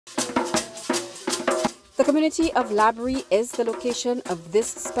The community of Labrie is the location of this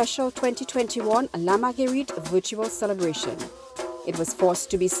special 2021 La Marguerite virtual celebration. It was forced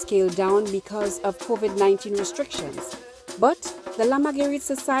to be scaled down because of COVID-19 restrictions. But the La Marguerite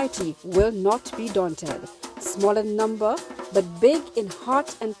Society will not be daunted. Small in number, but big in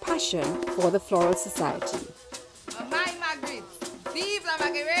heart and passion for the Floral Society. My Marguerite, vive la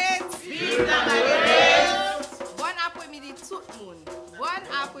Marguerite! Vive la Marguerite! Bon après-midi tout le monde. Bon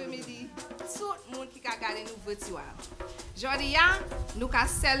après-midi tout le monde qui a regardé nous virtuel. Aujourd'hui, nous allons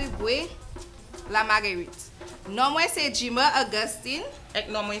célébrer la Marguerite. Non, moi c'est Jima Augustine.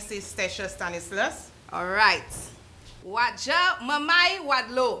 Et non, moi c'est Stasha Stanislas. All right. Wadja, mamai,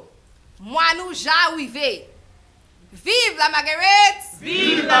 wadlo. Moi nous j'arrive. Vive la Marguerite!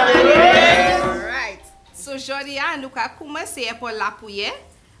 Vive la Marguerite! All right. So aujourd'hui, nous allons commencer par la prière.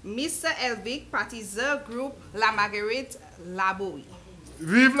 Mr. Elvic, partisan groupe La Marguerite Laboui.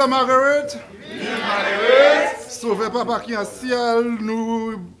 Vive la Marguerite! Vive la Marguerite! Sauvé papa qui en ciel,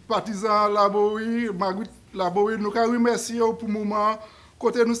 nous partisans Laboui, Marguerite Laboui, nous allons remercier pour le moment.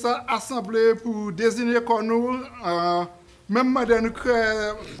 Côté nous sommes assemblés pour désigner comme nous, même madame nous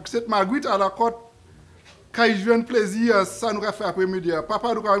crée cette Marguerite à la côte, quand il vient plaisir, ça nous a fait après-midi.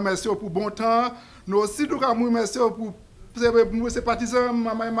 Papa nous remercier pour bon temps, nous aussi nous remercier pour ces partisans,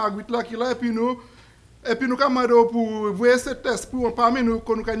 maman Marguerite là qui là, et puis nous demandons pour voir cet esprit parmi nous,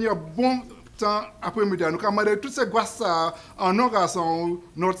 que nous gagnons bon temps après-midi. Nous demandons toutes ces grâces en honorant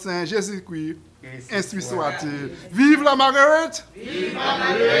notre Saint Jésus-Christ. Ainsi soit-il. Vive la Marguerite! Vive la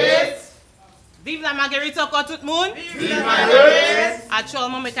Marguerite! Vive la Marguerite encore tout le monde! Vive la Marguerite!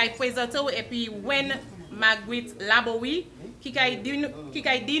 Actuellement, je vais présenter et puis when Marguerite Laboui qui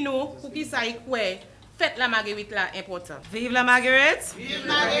dit nous pour qui ça est quoi fête la Marguerite là important. Vive la Marguerite! Vive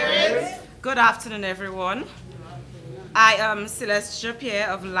la Marguerite! Good afternoon, everyone. I am Celeste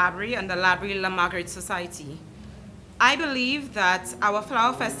Pierre of Labrie and the Labrie La Marguerite Society. I believe that our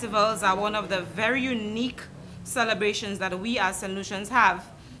flower festivals are one of the very unique celebrations that we as St. Lucians have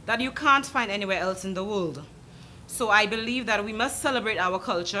that you can't find anywhere else in the world. So I believe that we must celebrate our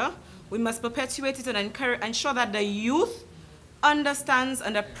culture, we must perpetuate it and ensure that the youth understands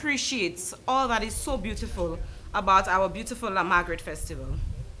and appreciates all that is so beautiful about our beautiful La Marguerite Festival.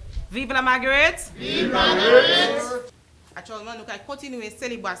 Vive la Marguerite! Vive la Marguerite! Actuellement, nous allons continuer la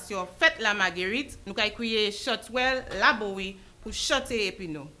célébration Fête la Marguerite. Nous allons crier Shotwell Laboui pour chanter et puis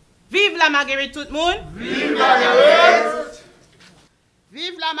nous. Vive la Marguerite tout le monde! Vive la Marguerite!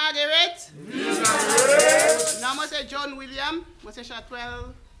 Vive la Marguerite! Vive la Marguerite! Non, moi c'est John William, moi c'est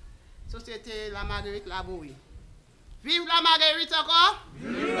Chatwell, Société La Marguerite Laboui. Vive la Marguerite encore!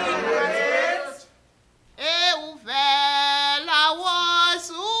 Vive la Marguerite! Et ouvert la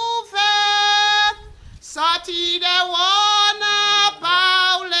was ouvert, sorti de wana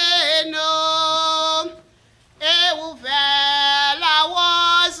pauleno. Et ouvert la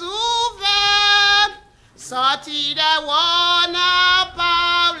was ouvert, sorti de wana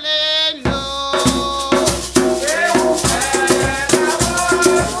pauleno.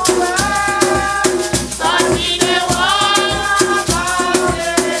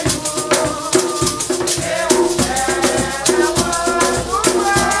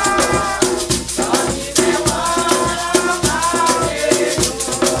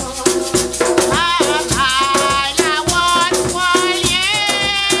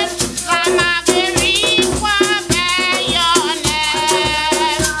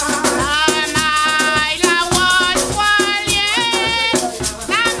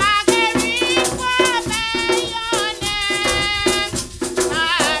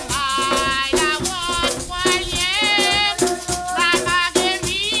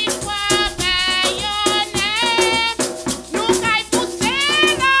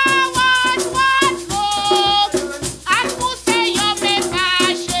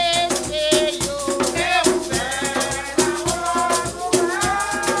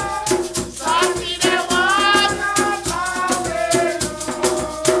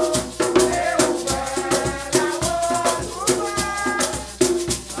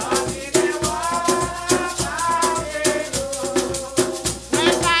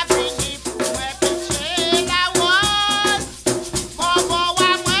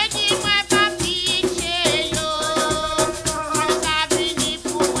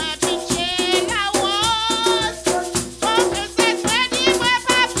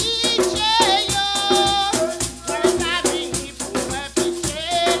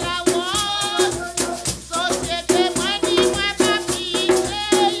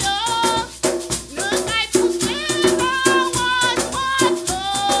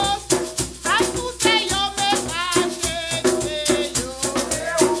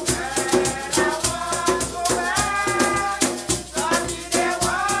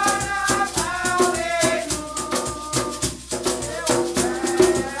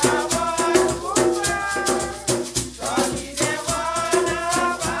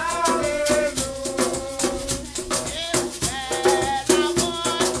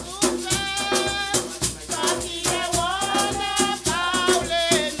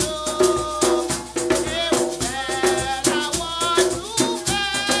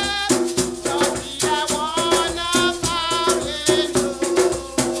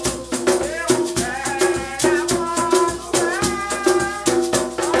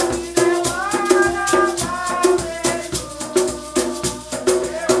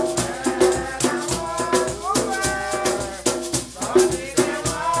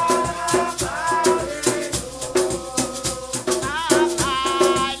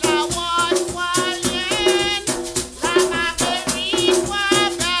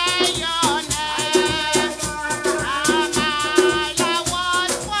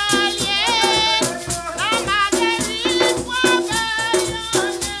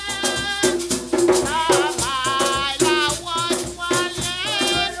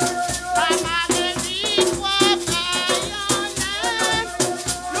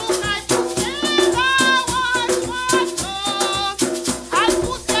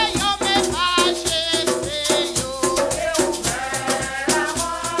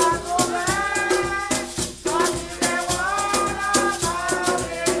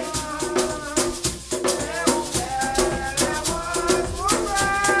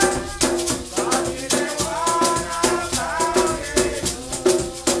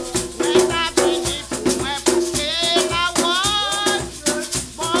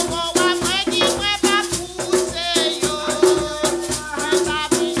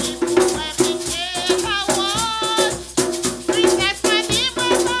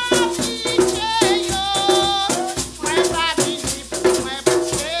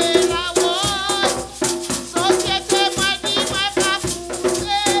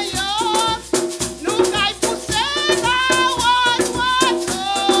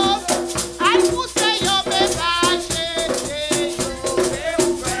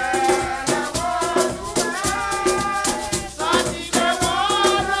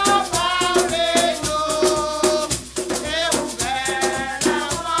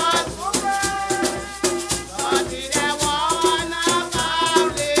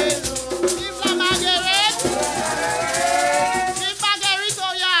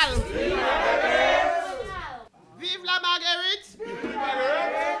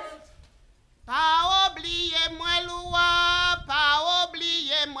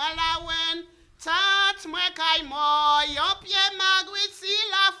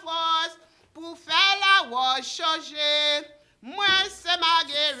 changer. Moi, c'est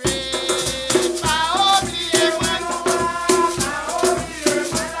Marguerite. Pas oublier moi.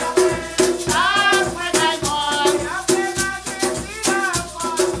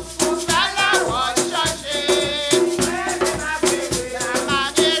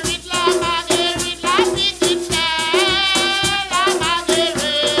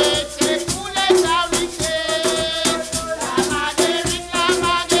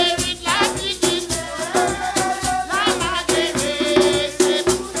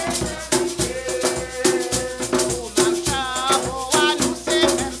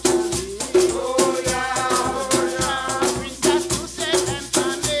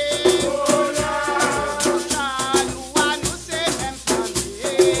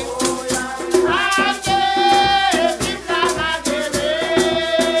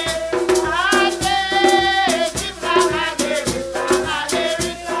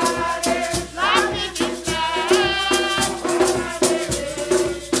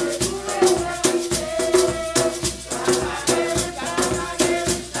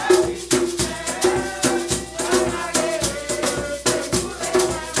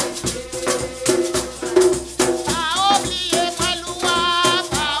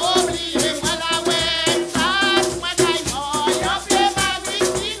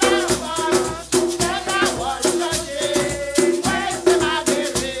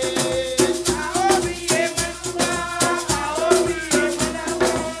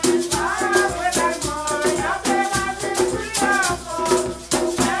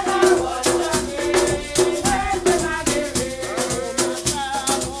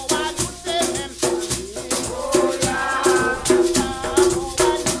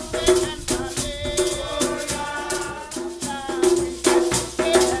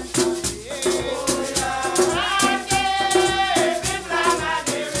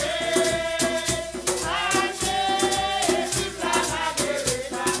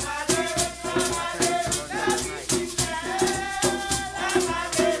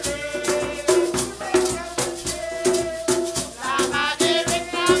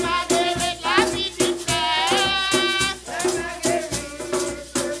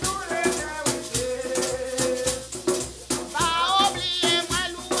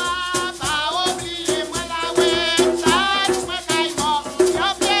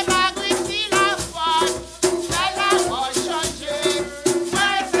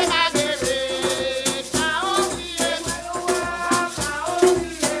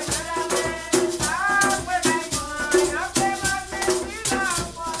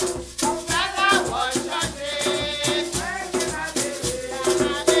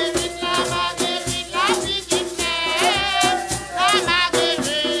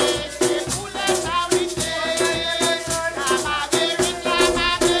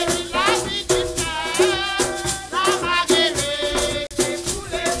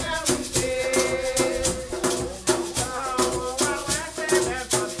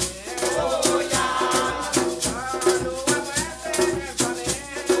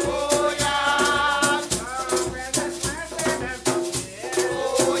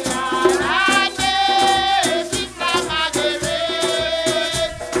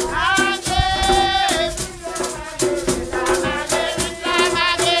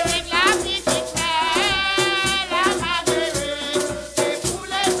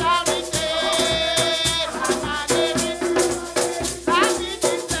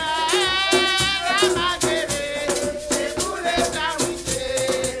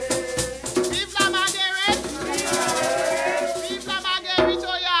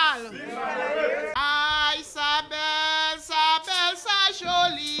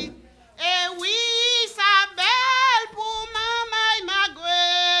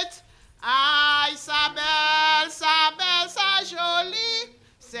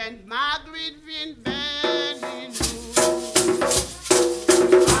 Saint Margaret vin béni nous.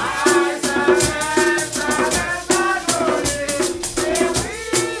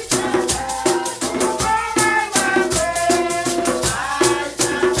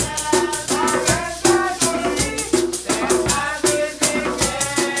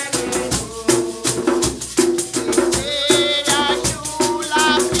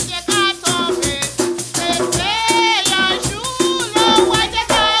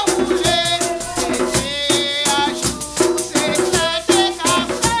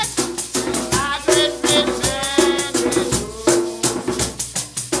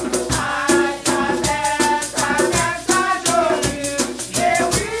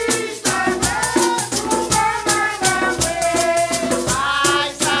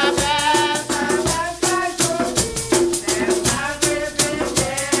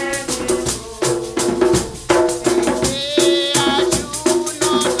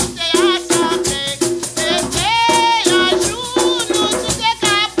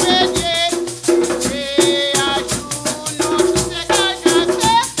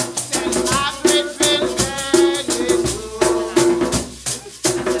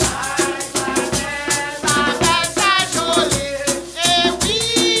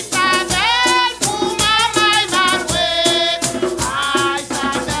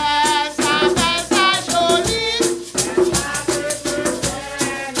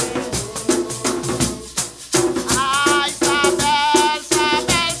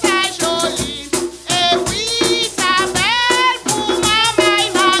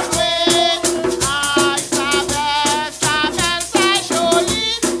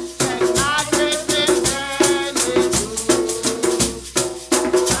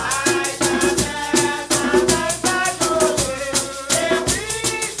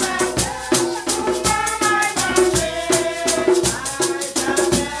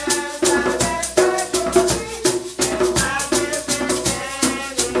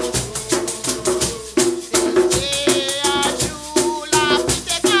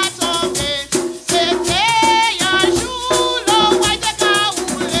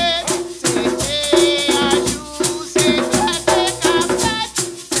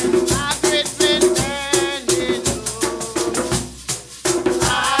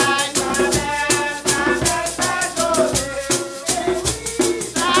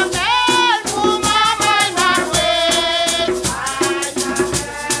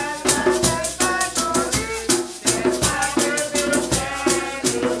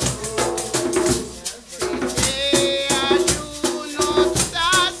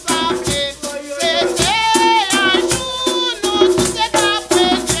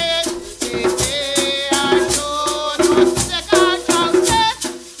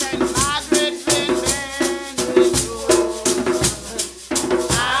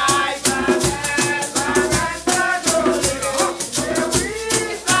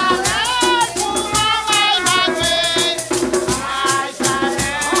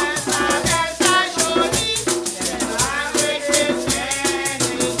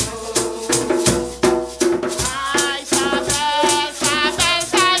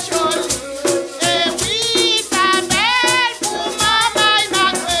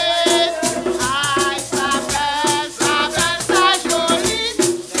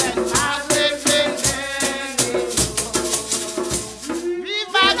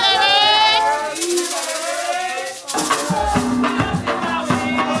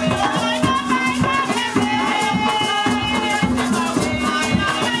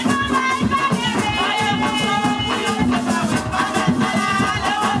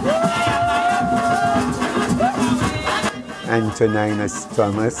 Antoninus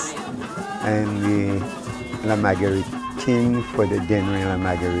Thomas. I am the La Marguerite King for the Dennery La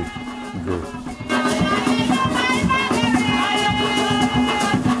Marguerite group.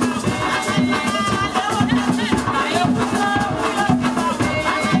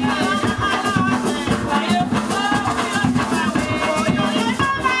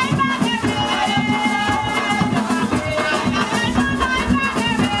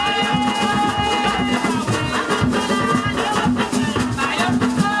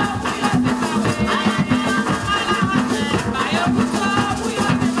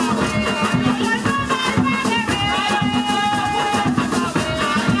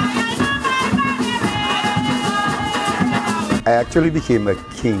 I actually became a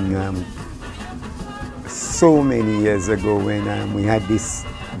king so many years ago when we had this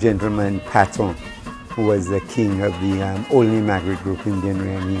gentleman, Patton, who was the king of the only Marguerite group in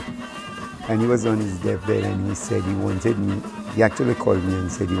Dennery, and he was on his deathbed and he said he wanted me, he actually called me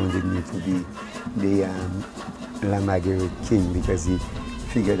and said he wanted me to be the La Marguerite king because he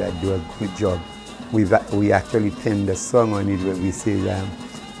figured I'd do a good job. We actually penned a song on it where we say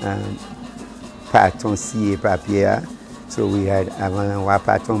Patton siye papier. So we had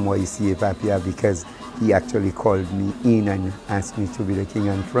Patton moi siye papier because he actually called me in and asked me to be the king.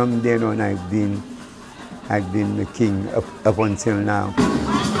 And from then on I've been the king up until now.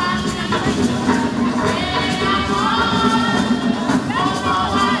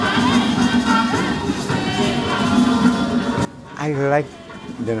 I like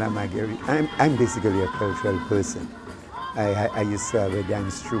the La Marguerite. I'm basically a cultural person. I used to have a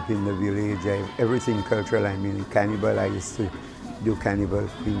dance troupe in the village. Everything cultural. I mean, carnival. I used to do carnival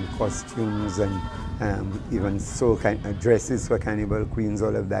queen costumes and even sew dresses for carnival queens,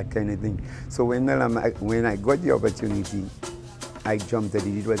 all of that kind of thing. So when I got the opportunity, I jumped at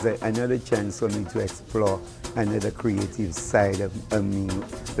it. It was another chance for me to explore another creative side of me.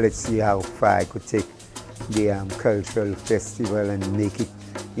 Let's see how far I could take the cultural festival and make it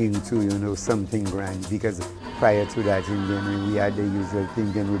into something grand, because prior to that in Dennery we had the usual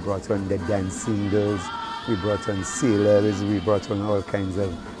thing. Then we brought on the dancing girls, we brought on sailors, we brought on all kinds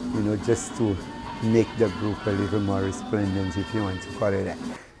of just to make the group a little more resplendent, if you want to call it that.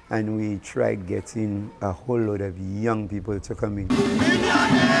 And we tried getting a whole lot of young people to come in.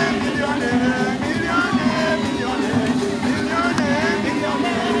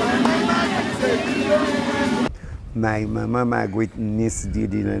 My Mama Margaret, Miss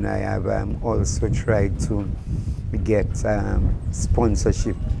Didi, and I have also tried to get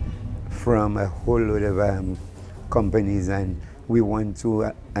sponsorship from a whole lot of companies, and we want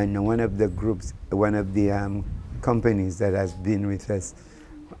to, and one of the groups, one of the companies that has been with us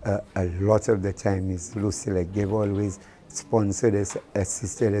a lot of the time is Lucia. Like, they've always sponsored us,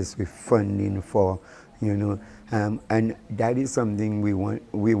 assisted us with funding for, and that is something we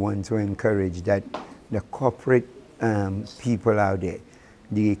want to encourage, that the corporate people out there,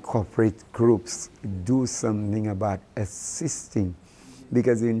 the corporate groups, do something about assisting,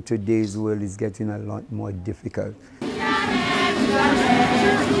 because in today's world it's getting a lot more difficult. Vive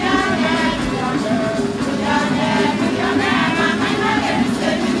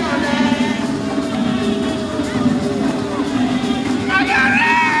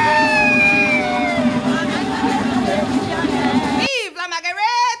la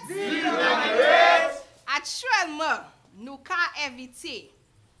Marguerite! Vive la Marguerite! Actuellement, nous avons invité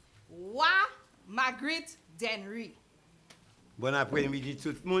Marguerite Dennery. Bon après-midi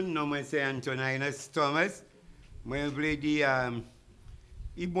tout le monde. Non, moi c'est Antoninus Thomas. Moi je voulais dire,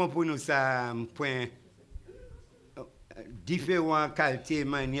 il est bon pour nous ça point différentes qualités,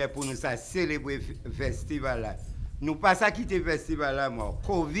 manières pour nous ça célébrer le festival là. Nous pas ça quitter le festival là, moi.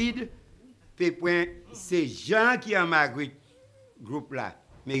 Covid, c'est gens qui ont Marguerite groupe là.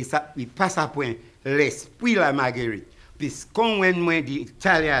 Mais ça, il passe à point l'esprit la Marguerite. Puisqu'on moi dit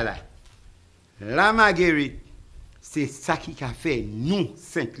italien là, la Marguerite, c'est ça qui a fait nous,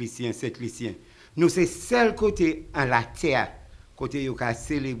 Saint-Lucien. Nous, c'est seul côté en la terre, côté où on a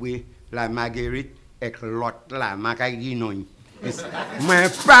célébré la Marguerite avec l'autre là, je dis non. Moi,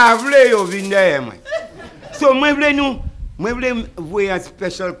 pas voulu venir derrière moi. So, moi, voulais voir une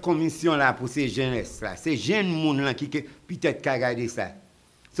spéciale commission là pour ces jeunesses là. Ces jeunes monde là qui peut-être qu'à regarder ça.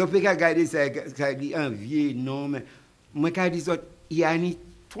 So, peut regarder ça, ça dit un vieux non, mais moi, je dis il y a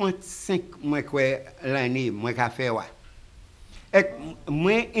 35 mois l'année, moi, je fais ouais. Et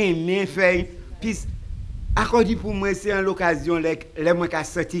moi, j'aime faire, puis, accordé pour moi, c'est une occasion, les moi, qui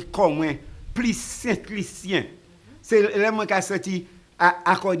sorti comme moi, plus Saint-Lucien. C'est les moi, qui sorti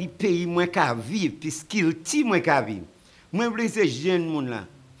accordé pays, moi, qui vivre, puis skill, ti, moi, qui vivre. Moi, je veux ces jeunes gens là,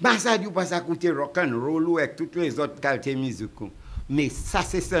 Bah ça dit pas ça coûter rock and roll ou avec toutes les autres qualités musicales. Mais ça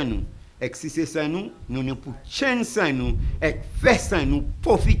c'est ça nous. Et si c'est ça nous pour changer ça nous et faire ça nous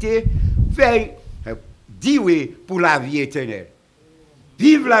profiter faire dire pour la vie éternelle.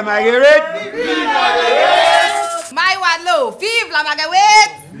 Vive la Marguerite! Vive la Marguerite! My Wadlow, vive la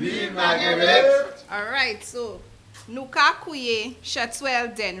Marguerite! Vive Marguerite! All right, so nous ka kouye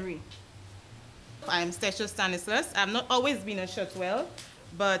Shotwell Denry. I'm Stasha Stanislas. I've not always been a Shotwell,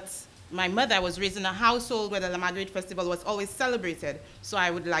 but my mother was raised in a household where the La Marguerite Festival was always celebrated, so I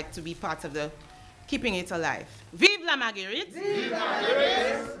would like to be part of the keeping it alive. Vive la Marguerite! Vive la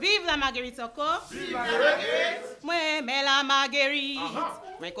Marguerite! Vive la Marguerite encore! Vive la Marguerite! Moi, mais la Marguerite,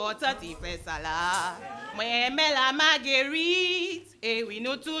 moi, content il fait ça là. Moi, mais la Marguerite, et oui,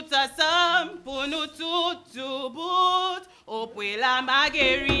 nous tous ensemble, pour nous tous tout bout, au point la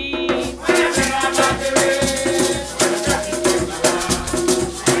Marguerite. Moi, mais la Marguerite,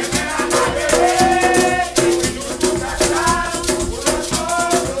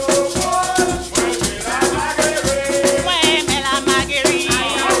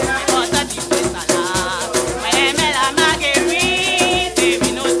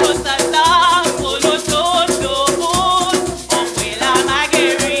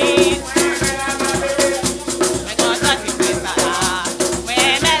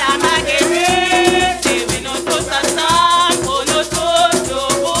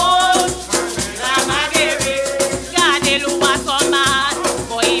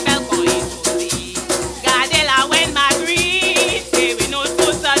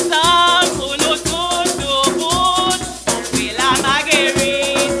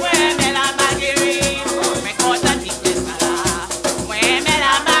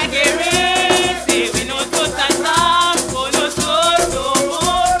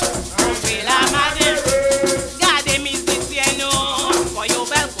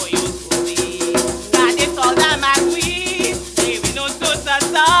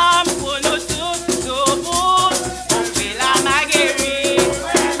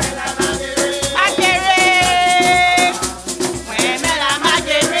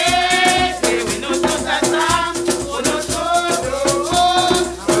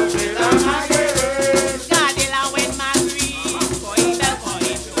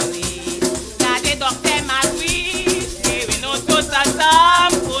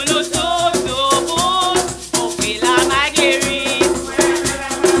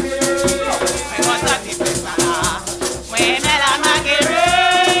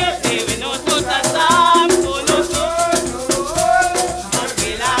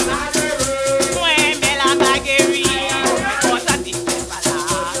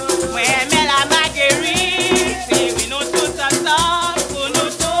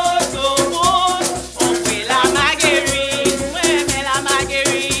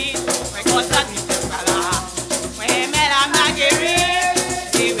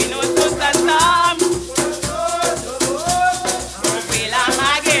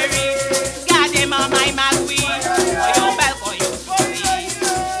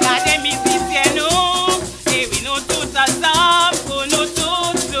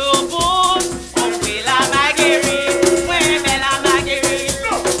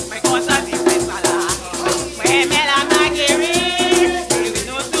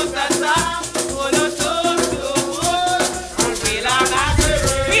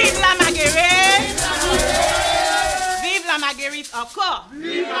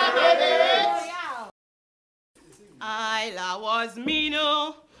 Ayla was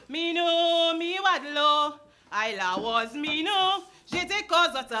Mino, Mino, mi wadlo. Ayla was Mino, j'étais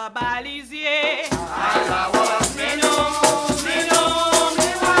cause de ta balisier. Ayla was Mino, Mino, mi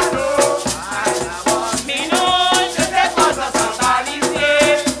wadlo. Ayla was Mino, j'étais cause de ta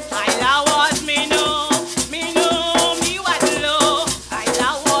balisier. Ayla was Mino, Mino, mi wadlo. Ayla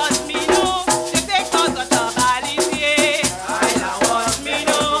was Mino, j'étais cause de ta balisier. Ayla was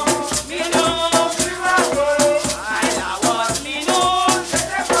Mino, Mino, mi wadlo. Ayla was Mino,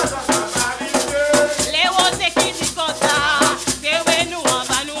 j'étais cause de ta balisier. Les wote qui dit comme ça, c'est ouais nous en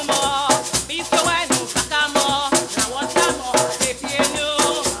bas nous mort. Bisous ouais nous pas qu'à mort, la wote à mort, les pieds nous.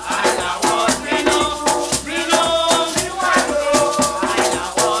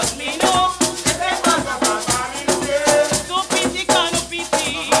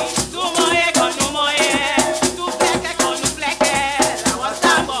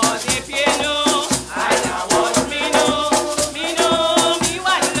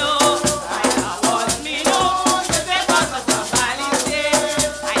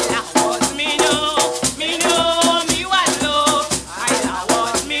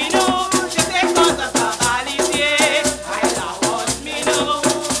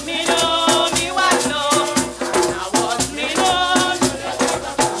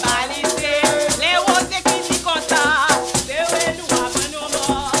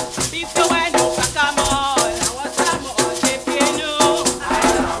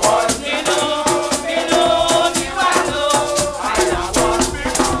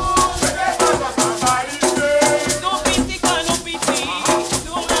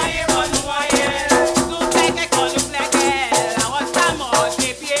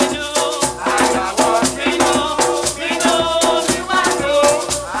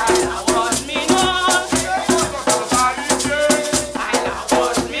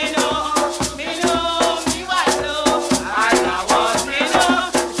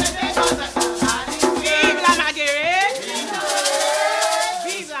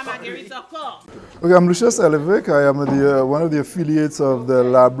 Okay, I'm Lucia. I am one of the affiliates of the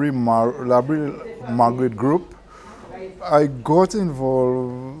Labri Marguerite group. I got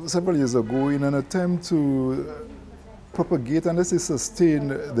involved several years ago in an attempt to propagate and let's say sustain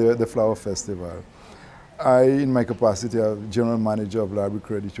the Flower Festival. I, in my capacity as General Manager of Library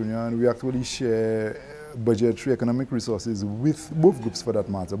Credit Union, we actually share budgetary economic resources with both groups for that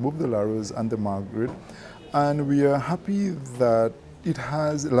matter, both the Laros and the Margaret. And we are happy that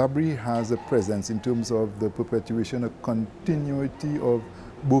Library has a presence in terms of the perpetuation and continuity of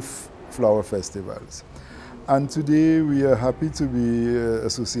both flower festivals. And today we are happy to be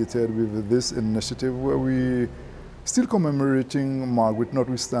associated with this initiative where we still commemorating Margaret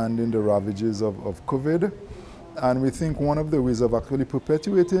notwithstanding the ravages of COVID. And we think one of the ways of actually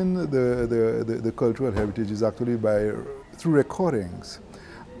perpetuating the cultural heritage is actually through recordings.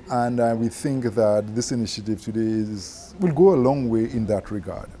 And we think that this initiative today will go a long way in that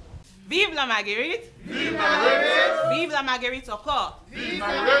regard. Vive la Marguerite! Vive la Marguerite! Vive la Marguerite encore! Vive la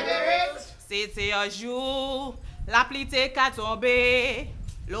Marguerite! C'était un jour, la pluie t'est qu'à tomber,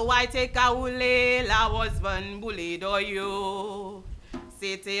 le roi t'est qu'à rouler, la rose bonne boule d'oyo.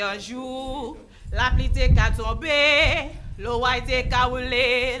 C'était un jour, la pluie t'est qu'à tomber, le roi t'est qu'à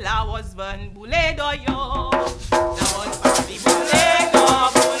rouler, la rose bonne boule d'oyo. La rose bonne boule d'oyo,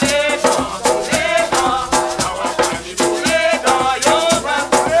 boule d'oyo,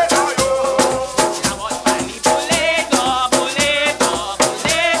 boule d'oyo.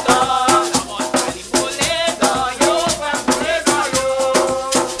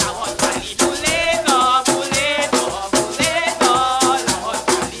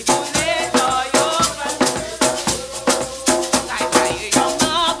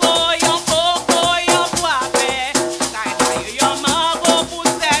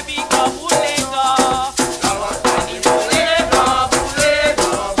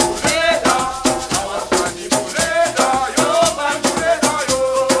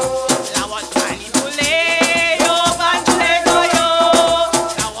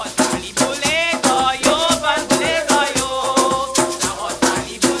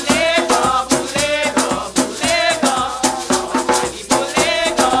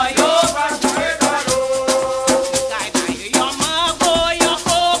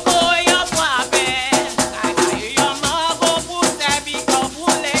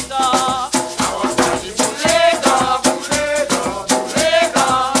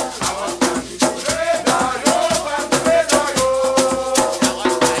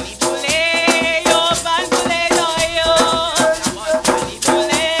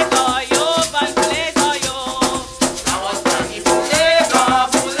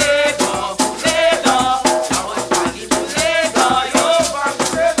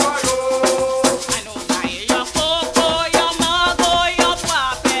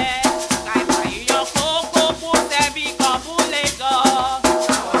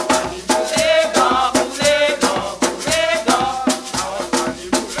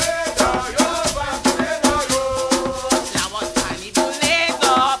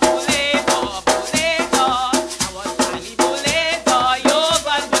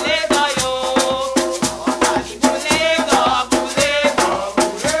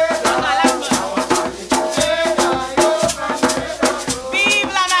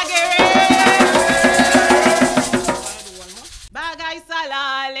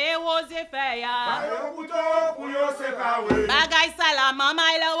 Bagay sala, mama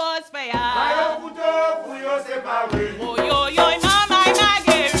ila was fair. Bayo puto, puyo se pawe. Oh yo yo, mama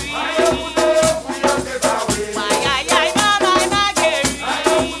Marguerite. Bayo puto, puyo se pawe. Ay ay, mama Marguerite.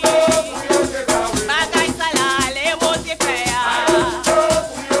 Bayo puto, puyo se pawe. Bagay sala, le was fair. Bayo puto,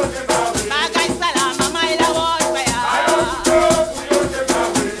 puyo se pawe. Bagay sala, mama ila was fair. Bayo puto, puyo se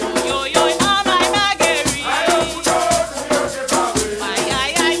pawe. Oh yo yo, mama Marguerite. Bayo puto, puyo se pawe.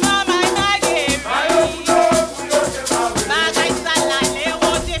 Ay ay, mama Marguerite. Bayo puto, puyo se pawe. Bagay sala, le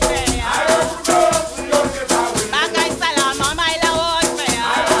was fair. Bayo puto, puyo se pawe. Bagay sala, mama ila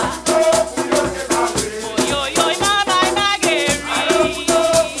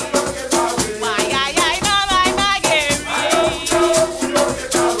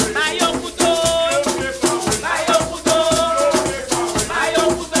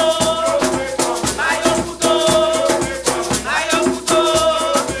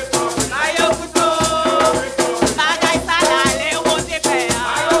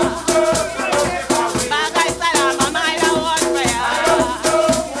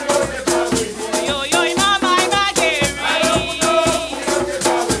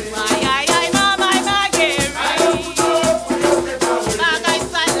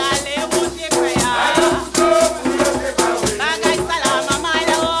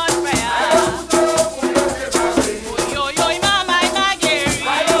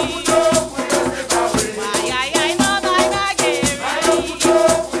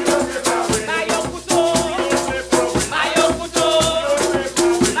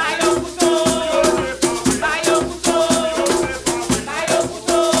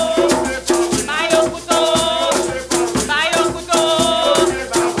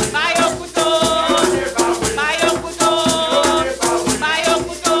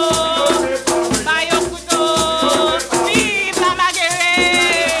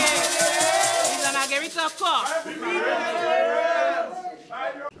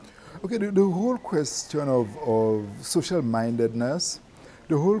Okay, the whole question of social mindedness,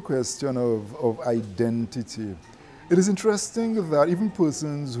 the whole question of identity. It is interesting that even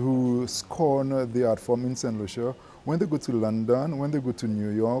persons who scorn the art form in St. Lucia, when they go to London, when they go to New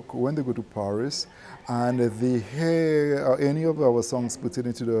York, when they go to Paris, and they hear any of our songs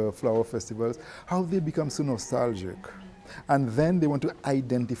pertaining to the flower festivals, how they become so nostalgic. And then they want to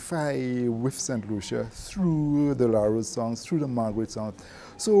identify with St. Lucia through the La Rose songs, through the Marguerite songs.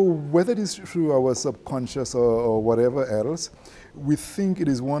 So whether it is through our subconscious or whatever else, we think it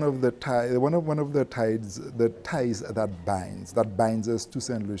is one of the ties that binds us to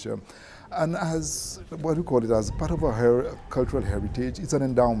St. Lucia. And as what we call it, as part of our cultural heritage, it's an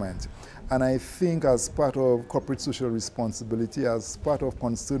endowment. And I think as part of corporate social responsibility, as part of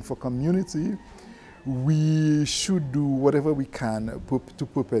concern for community, we should do whatever we can to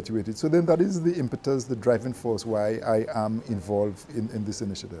perpetuate it. So then that is the impetus, the driving force why I am involved in this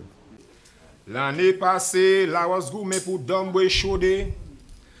initiative. L'année passée, la was gourmet pour Dombe Chaudé.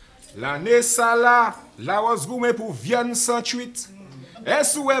 L'année ça là, la was gourmet pour Vienne 108.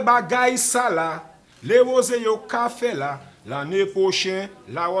 Est-ce que bagay ça là, les roses yo café là. L'année prochaine,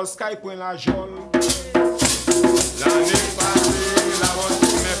 la was kay point la jol. L'année passée, la was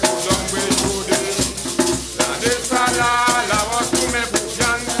gourmet pour Dombe Chaudé. L'année ça là, la was gourmet pour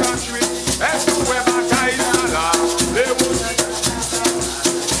Vienne 108. Est-ce que bagay ça là, les roses.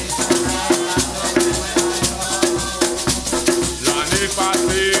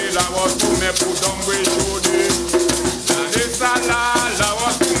 Passé, la was gourmet pour Dombe Chaudé. L'année ça là, la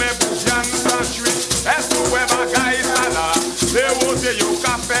was gourmet pour Vienne 108. Est-ce que bagay ça là, les roses yo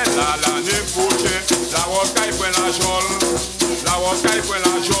café là. L'année prochaine, la was kay point la jol. La was kay point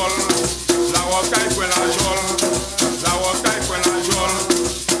la jol. La was kay point la jol. La was kay point la jol.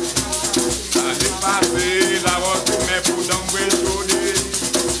 L'année passée, la was gourmet pour Dombe Chaudé.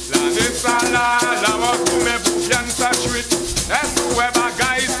 L'année ça là, la was gourmet pour Vienne 108. Est-ce que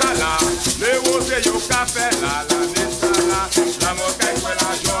bagay ça là, les roses yo café là, l'année ça là, la mocaille pour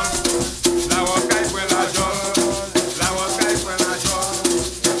la jaune, la mocaille pour la jaune, la mocaille pour la jaune.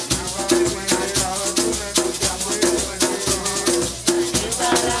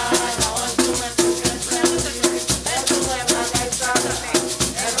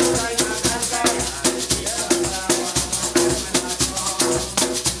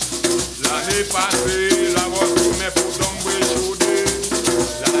 L'année passée, la was gourmet pour Dombe Chaudé.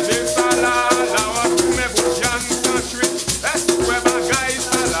 L'année ça là, la was gourmet pour Vienne 108. Est-ce que bagay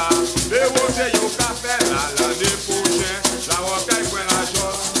ça là, les roses yo café là. L'année prochaine, la was kay pour la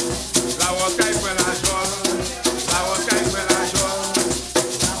jol. La was kay pour la jol. La was kay pour la jol.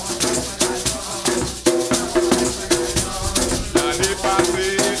 L'année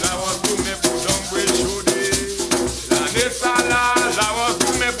passée, la was gourmet pour Dombe Chaudé. L'année ça là, la was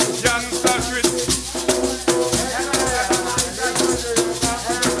gourmet pour Vienne 108.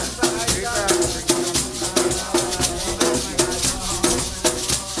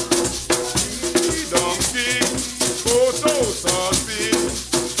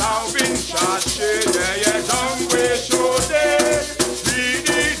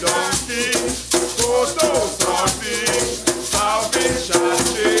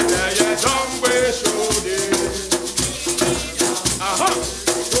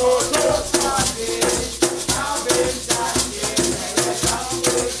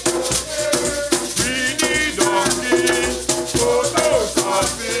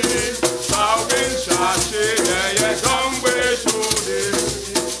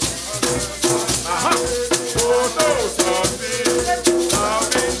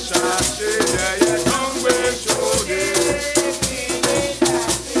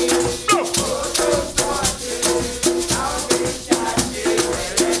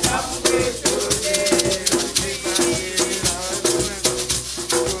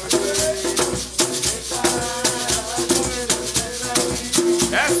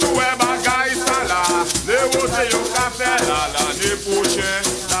 L'année prochaine,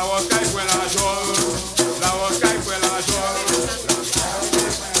 la was kay pour la jol. La was kay pour la jol.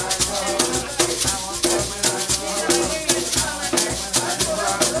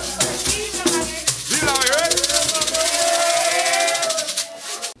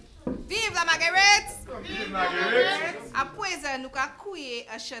 Vive la Marguerite! Vive Marguerite! Après, nous avons couillé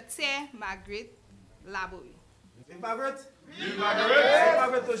un château Marguerite Laborie. Vive Marguerite! Vive Marguerite! Vive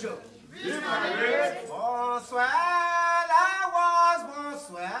Marguerite toujours! Vive Marguerite! Bonsoir la rose,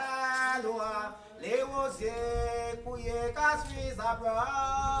 bonsoir loi. Les rosiers couillés casse-fils à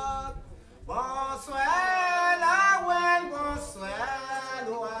broc. Bonsoir la reine, bonsoir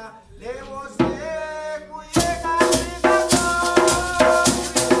loi. Les rosiers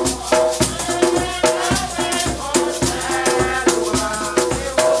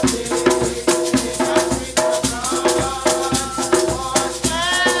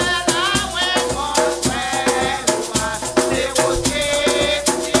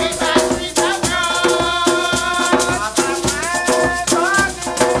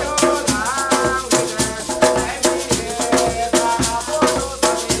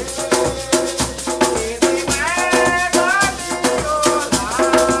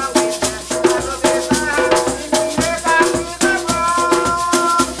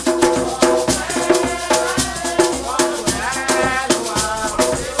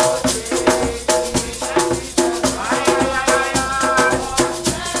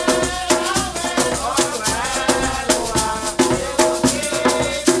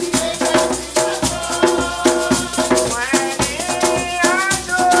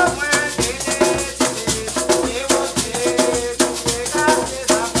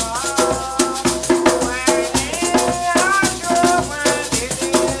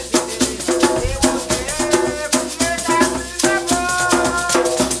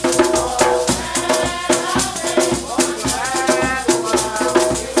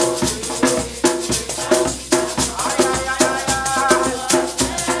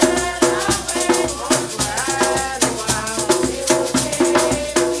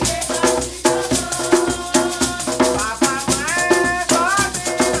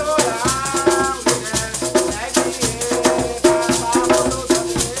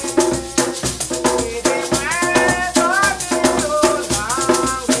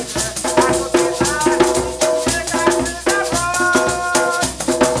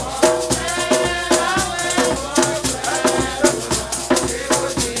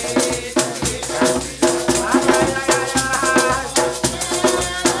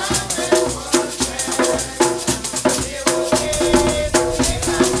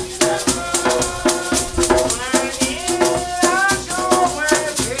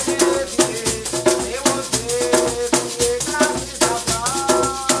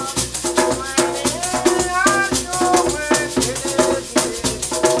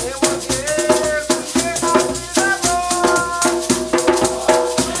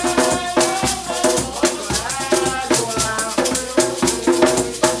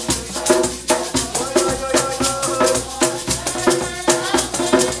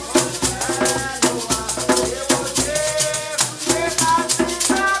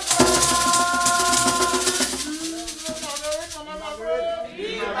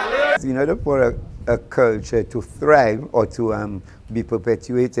In order for a culture to thrive or to be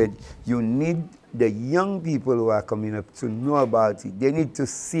perpetuated, you need the young people who are coming up to know about it. They need to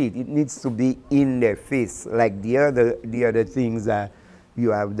see it. It needs to be in their face, like the other things that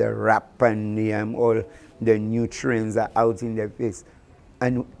you have the rap and the, all the new trends are out in their face.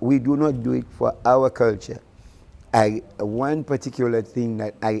 And we do not do it for our culture. One particular thing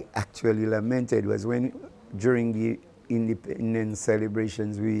that I actually lamented was when during the independence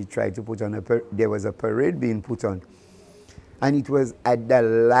celebrations we tried to put on there was a parade being put on, and it was at the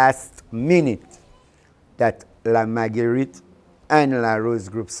last minute that La Marguerite and La Rose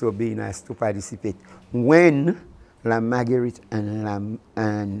groups were being asked to participate. When La Marguerite and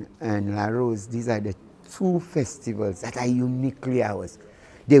La Rose, these are the two festivals that are uniquely ours.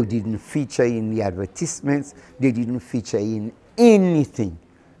 They didn't feature in the advertisements. They didn't feature in anything.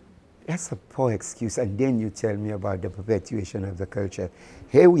 That's a poor excuse. And then you tell me about the perpetuation of the culture.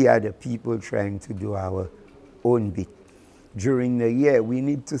 Here we are, the people trying to do our own bit. During the year, we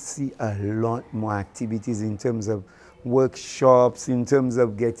need to see a lot more activities in terms of workshops, in terms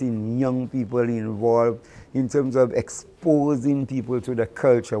of getting young people involved, in terms of exposing people to the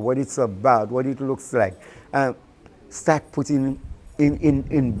culture, what it's about, what it looks like. Start putting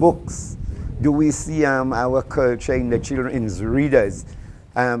in books. Do we see our culture in the children's readers?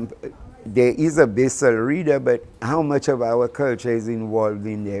 There is a basal reader, but how much of our culture is involved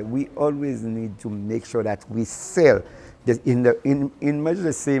in there? We always need to make sure that we sell in much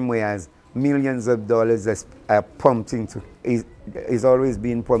the same way as millions of dollars are pumped into, is always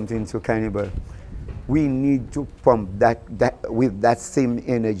being pumped into Carnival. We need to pump that with that same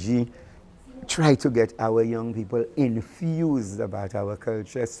energy, try to get our young people infused about our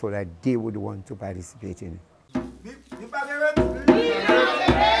culture so that they would want to participate in it.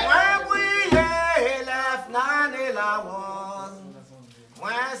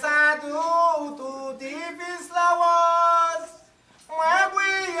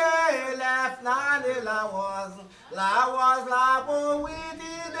 La boue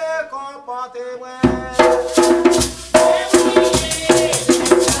dit de comportement.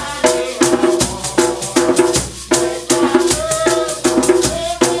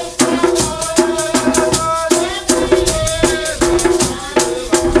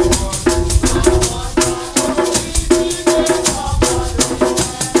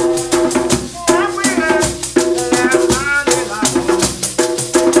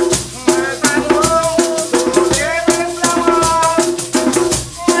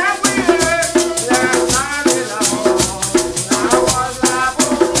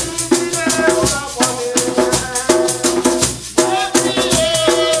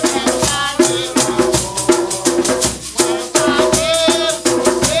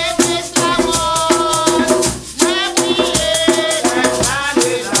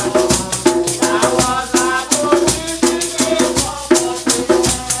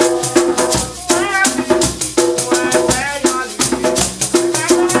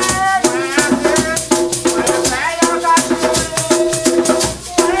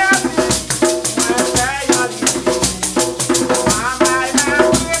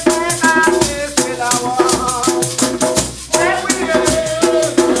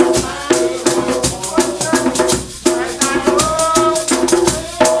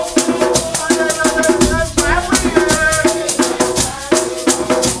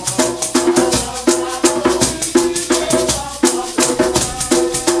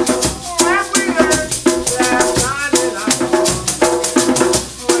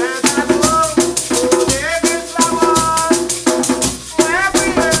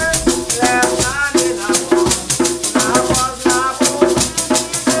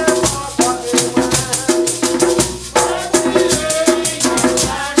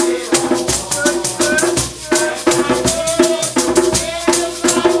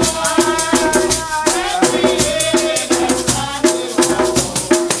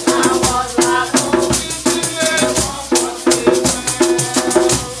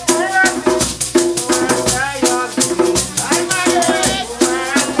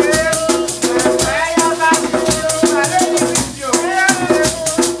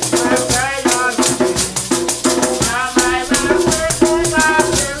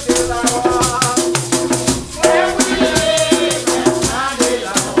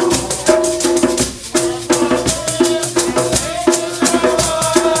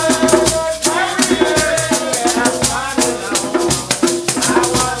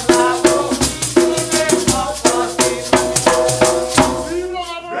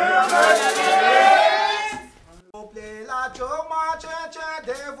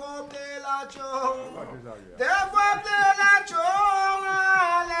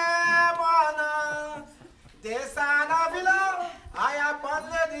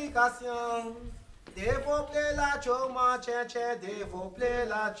 revendications. Développer la chou, ma tchè tchè, développer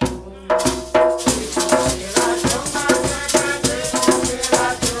la chou. Développer la chou, ma tchè tchè, développer la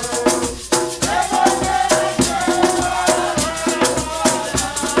chou. Développer la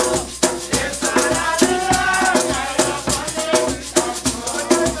chou, et ça la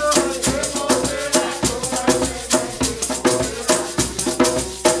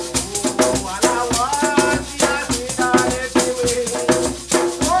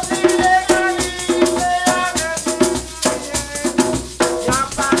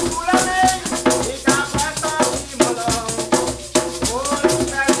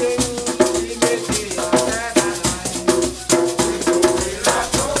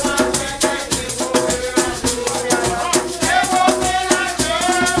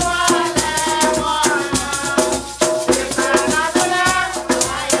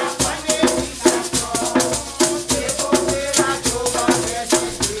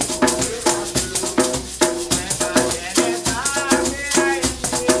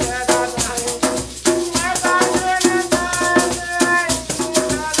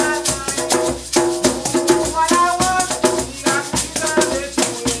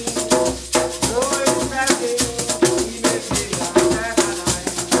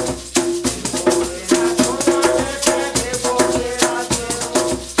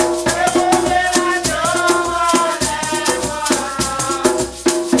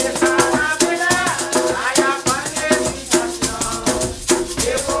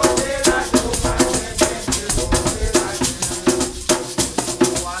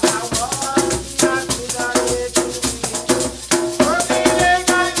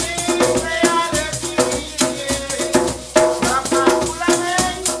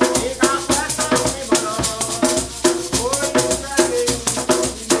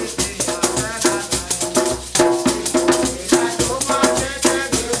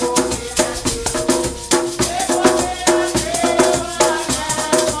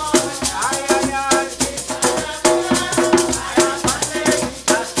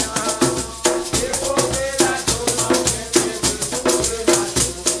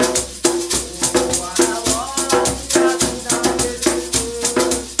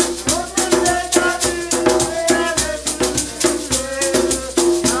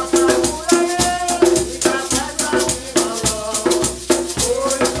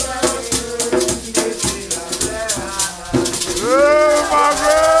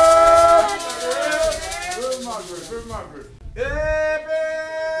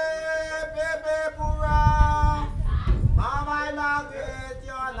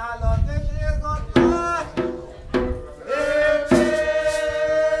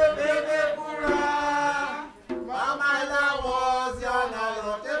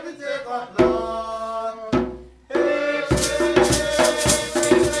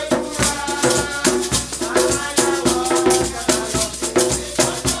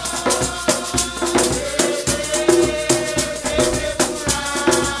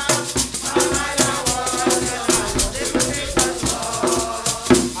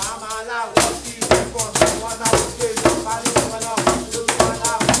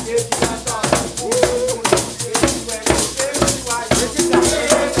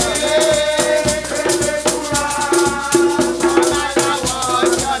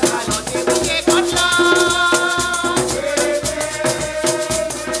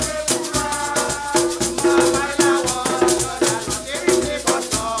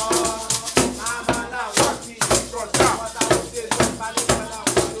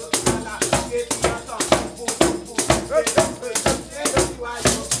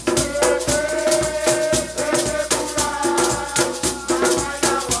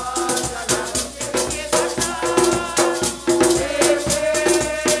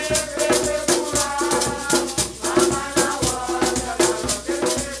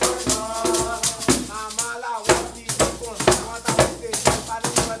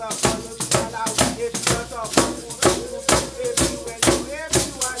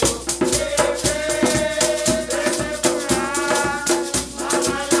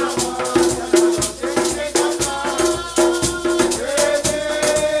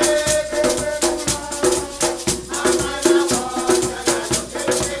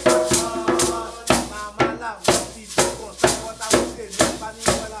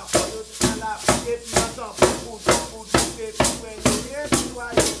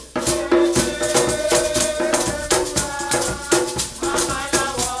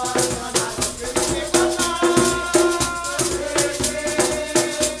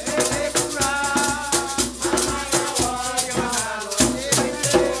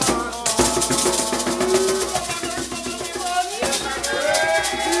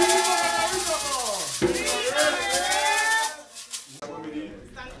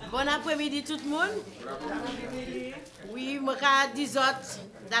le monde. Oui, je dis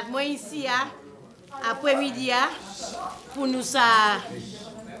que moi ici, après-midi, pour nous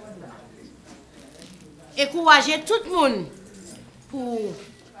encourager tout le monde pour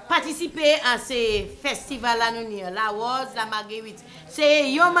participer à ces festivals-là, la Rose, la Marguerite. C'est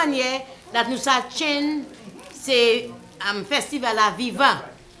une manière de nous chaîne ces festivals-là vivants.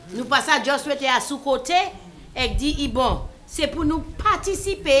 Nous passons juste à sous-côté et dit, bon, c'est pour nous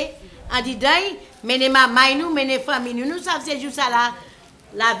participer en disant, mener maman, nous, mener famille, nous savons ces jours là,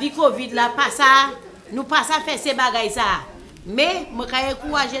 la vie Covid, là, nous passons à faire ces bagages ça. Mais je vais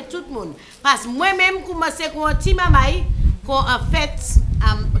encourager tout le monde. Parce que moi-même, je commence avec un petit maman, qu'on en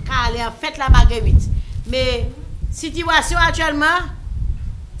fait la Marguerite. Mais situation actuellement,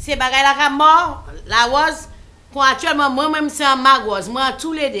 c'est bagaille la mort, la rose, actuellement moi-même c'est un magose, moi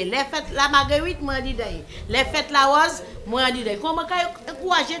tous les deux. Les fêtes la Marguerite, moi dis d'ailleurs. Les fêtes la rose, moi dis d'ailleurs. Comment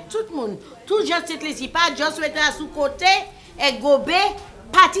encourager tout le monde, tout juste cette ici, pas juste souhaiter à sous côté et gober,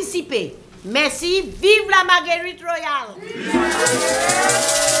 participer. Merci, vive la Marguerite royale.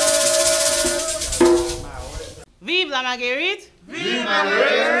 Vive la Marguerite! Vive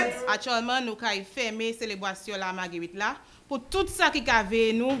Marguerite! Actuellement, nous avons fermé la célébration de la Marguerite là. Pour tout ça qui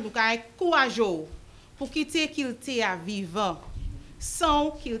avait nous avons courageux pour quitter qu'il était vivant sans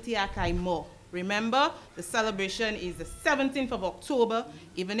qu'il était mort. Remember, the celebration is the 17th of October.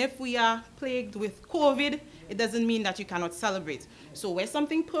 Even if we are plagued with COVID, it doesn't mean that you cannot celebrate. So wear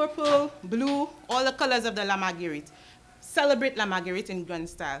something purple, blue, all the colors of the La Marguerite. Celebrate La Marguerite in grand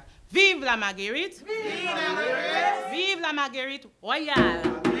style. Vive la Marguerite! Vive la Marguerite! Vive la Marguerite royale!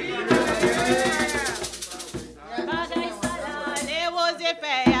 Vive la Marguerite! Bagaille salade, et vos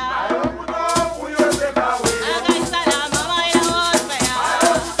effets.